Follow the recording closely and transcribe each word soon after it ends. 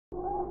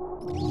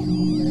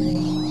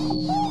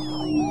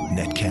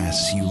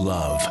Netcasts you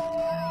love.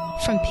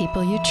 From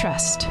people you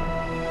trust.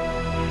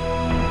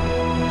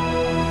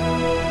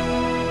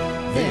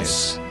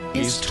 This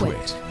is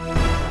Twit.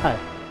 Hi,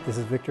 this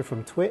is Victor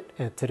from Twit,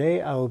 and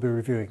today I will be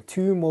reviewing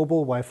two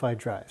mobile Wi-Fi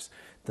drives,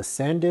 the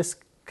SanDisk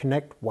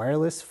Connect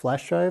Wireless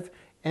Flash Drive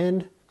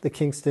and the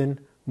Kingston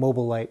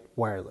MobileLite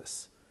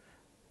Wireless.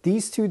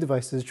 These two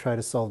devices try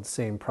to solve the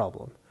same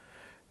problem: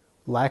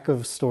 lack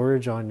of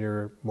storage on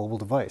your mobile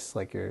device,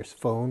 like your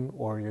phone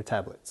or your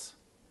tablets.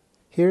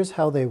 Here's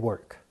how they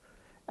work.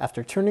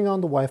 After turning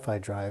on the Wi-Fi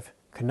drive,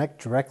 connect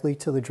directly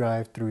to the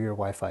drive through your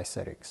Wi-Fi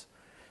settings.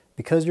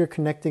 Because you're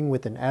connecting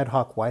with an ad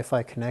hoc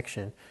Wi-Fi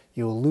connection,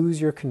 you will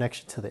lose your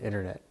connection to the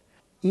internet.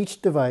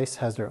 Each device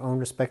has their own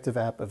respective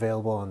app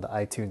available on the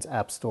iTunes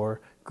App Store,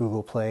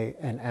 Google Play,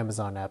 and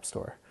Amazon App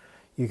Store.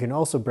 You can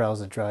also browse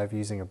the drive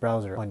using a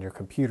browser on your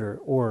computer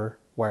or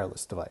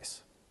wireless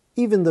device.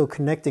 Even though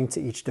connecting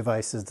to each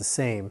device is the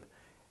same,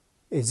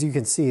 as you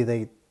can see,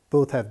 they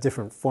both have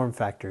different form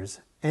factors,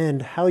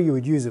 and how you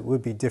would use it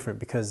would be different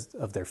because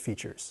of their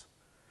features.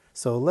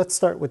 So let's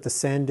start with the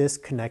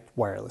SanDisk Connect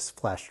Wireless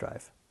Flash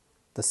Drive.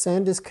 The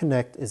SanDisk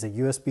Connect is a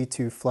USB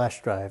 2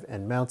 flash drive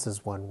and mounts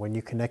as one when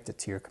you connect it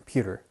to your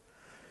computer.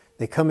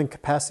 They come in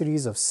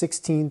capacities of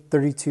 16,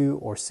 32,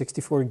 or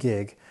 64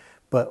 gig,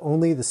 but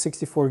only the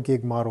 64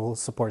 gig model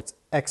supports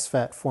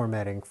exFAT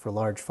formatting for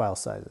large file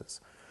sizes.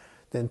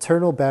 The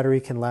internal battery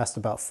can last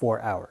about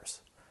 4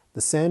 hours.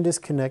 The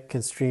SanDisk Connect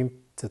can stream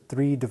to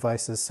 3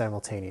 devices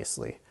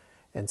simultaneously,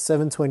 and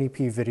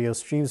 720p video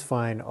streams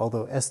fine,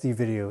 although SD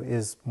video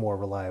is more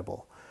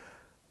reliable.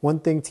 One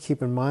thing to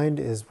keep in mind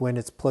is when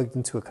it's plugged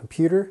into a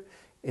computer,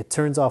 it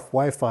turns off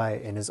Wi-Fi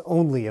and is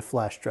only a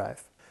flash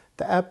drive.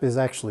 The app is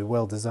actually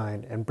well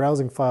designed and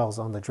browsing files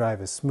on the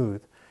drive is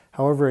smooth.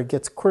 However, it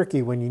gets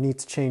quirky when you need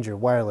to change your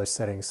wireless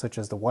settings, such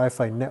as the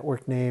Wi-Fi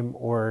network name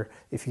or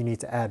if you need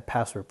to add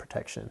password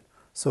protection.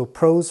 So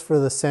pros for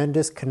the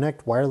SanDisk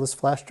Connect wireless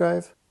flash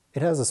drive: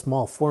 it has a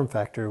small form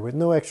factor with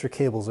no extra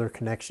cables or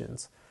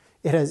connections.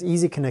 It has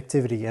easy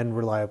connectivity and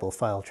reliable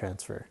file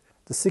transfer.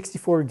 The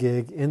 64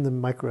 gig in the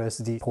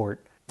microSD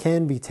port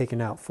can be taken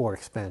out for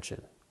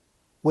expansion.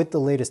 With the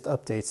latest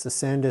updates, the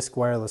SanDisk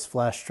Wireless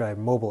Flash Drive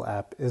mobile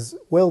app is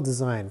well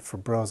designed for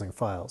browsing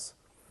files.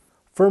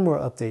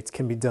 Firmware updates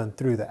can be done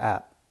through the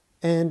app,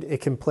 and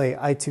it can play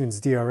iTunes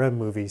DRM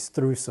movies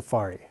through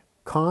Safari.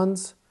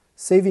 Cons: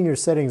 saving your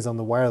settings on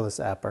the wireless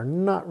app are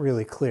not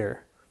really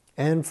clear.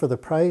 And for the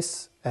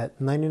price, at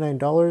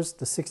 $99,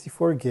 the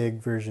 64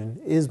 gig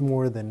version is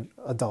more than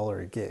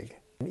 $1 a gig.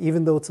 And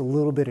even though it's a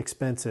little bit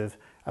expensive,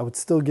 I would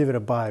still give it a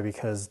buy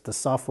because the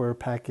software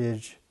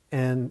package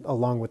and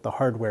along with the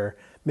hardware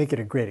make it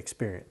a great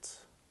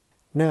experience.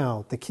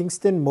 Now, the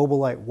Kingston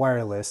MobileLite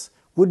Wireless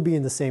would be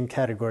in the same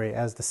category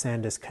as the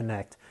SanDisk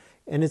Connect,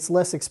 and it's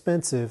less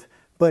expensive,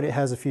 but it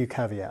has a few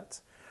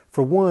caveats.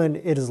 For one,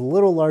 it is a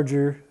little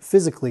larger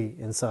physically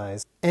in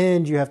size,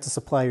 and you have to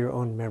supply your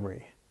own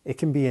memory. It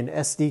can be an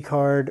SD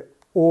card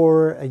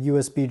or a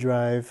USB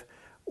drive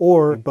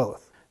or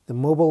both. The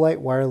MobileLite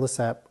Wireless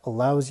app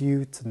allows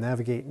you to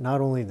navigate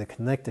not only the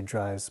connected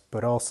drives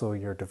but also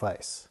your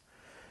device.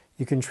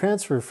 You can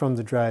transfer from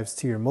the drives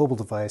to your mobile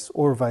device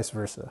or vice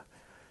versa.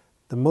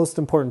 The most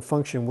important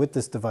function with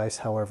this device,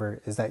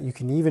 however, is that you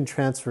can even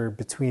transfer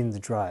between the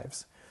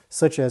drives,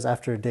 such as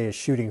after a day of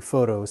shooting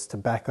photos to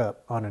back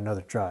up on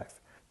another drive.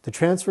 The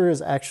transfer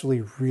is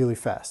actually really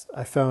fast.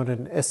 I found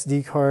an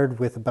SD card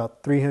with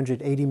about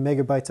 380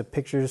 megabytes of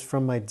pictures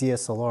from my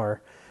DSLR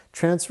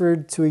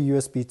transferred to a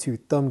USB 2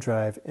 thumb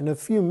drive in a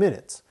few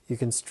minutes. You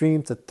can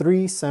stream to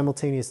 3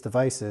 simultaneous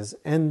devices,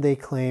 and they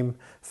claim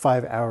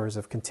 5 hours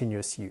of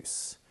continuous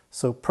use.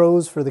 So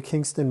pros for the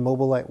Kingston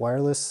MobileLite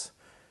Wireless: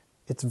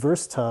 it's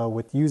versatile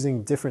with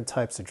using different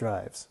types of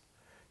drives.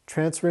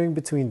 Transferring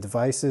between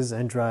devices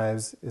and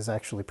drives is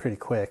actually pretty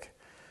quick.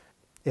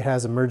 It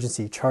has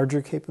emergency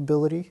charger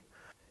capability,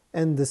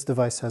 and this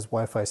device has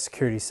Wi-Fi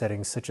security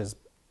settings such as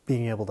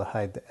being able to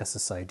hide the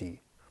SSID.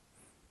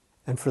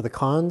 And for the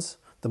cons,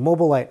 the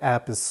MobileLite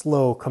app is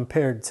slow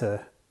compared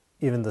to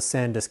even the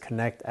SanDisk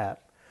Connect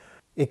app.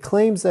 It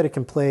claims that it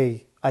can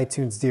play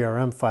iTunes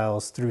DRM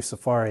files through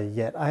Safari,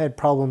 yet I had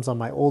problems on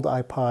my old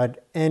iPod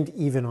and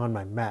even on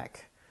my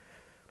Mac.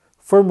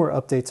 Firmware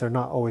updates are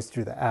not always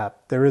through the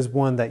app. There is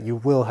one that you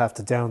will have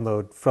to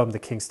download from the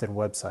Kingston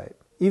website.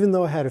 Even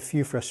though I had a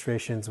few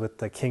frustrations with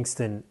the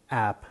Kingston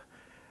app,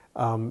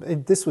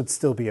 this would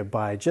still be a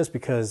buy just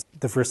because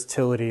the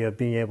versatility of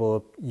being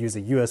able to use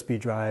a USB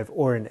drive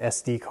or an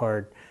SD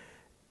card,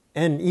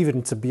 and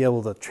even to be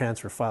able to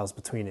transfer files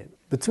between it.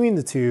 Between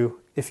the two,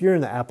 if you're in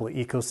the Apple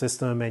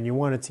ecosystem and you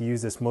wanted to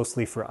use this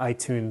mostly for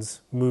iTunes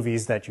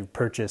movies that you've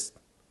purchased,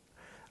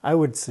 I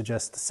would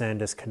suggest the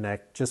SanDisk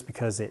Connect just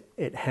because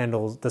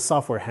the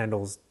software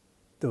handles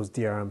those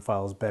DRM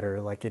files better.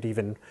 Like, it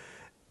even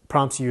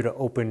prompts you to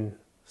open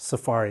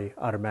Safari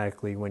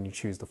automatically when you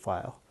choose the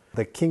file.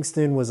 The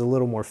Kingston was a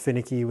little more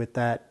finicky with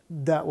that.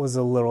 That was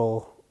a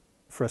little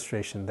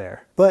frustration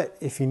there. But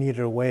if you needed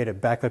a way to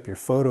back up your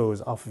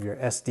photos off of your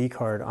SD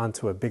card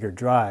onto a bigger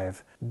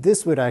drive,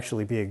 this would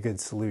actually be a good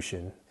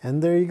solution.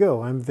 And there you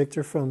go. I'm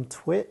Victor from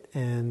Twit,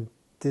 and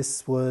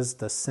this was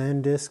the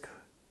SanDisk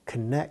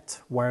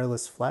Connect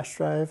wireless flash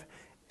drive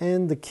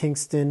and the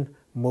Kingston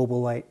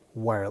MobileLite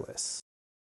wireless.